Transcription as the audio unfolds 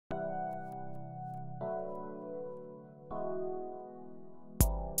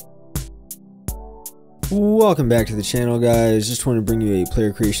Welcome back to the channel, guys. Just want to bring you a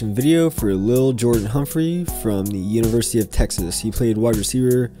player creation video for Lil Jordan Humphrey from the University of Texas. He played wide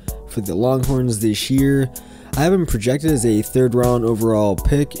receiver for the Longhorns this year. I have him projected as a third round overall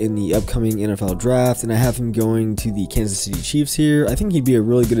pick in the upcoming NFL draft, and I have him going to the Kansas City Chiefs here. I think he'd be a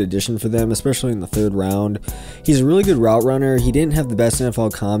really good addition for them, especially in the third round. He's a really good route runner. He didn't have the best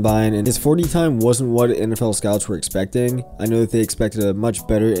NFL combine, and his 40 time wasn't what NFL scouts were expecting. I know that they expected a much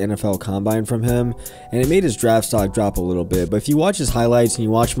better NFL combine from him, and it made his draft stock drop a little bit. But if you watch his highlights and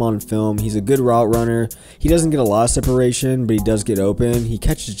you watch him on film, he's a good route runner. He doesn't get a lot of separation, but he does get open. He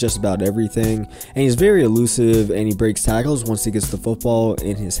catches just about everything, and he's very elusive, and he breaks tackles once he gets the football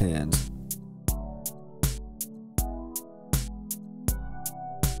in his hands.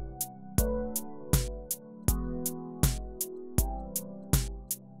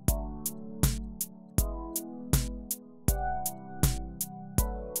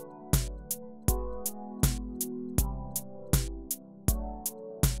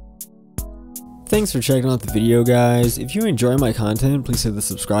 Thanks for checking out the video, guys. If you enjoy my content, please hit the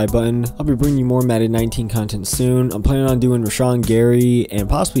subscribe button. I'll be bringing you more Madden 19 content soon. I'm planning on doing Rashawn Gary and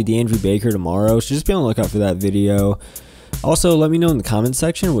possibly DeAndre Baker tomorrow, so just be on the lookout for that video. Also, let me know in the comment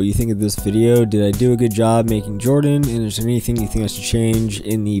section what you think of this video. Did I do a good job making Jordan, and is there anything you think I should change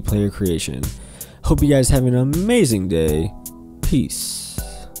in the player creation? Hope you guys have an amazing day. Peace.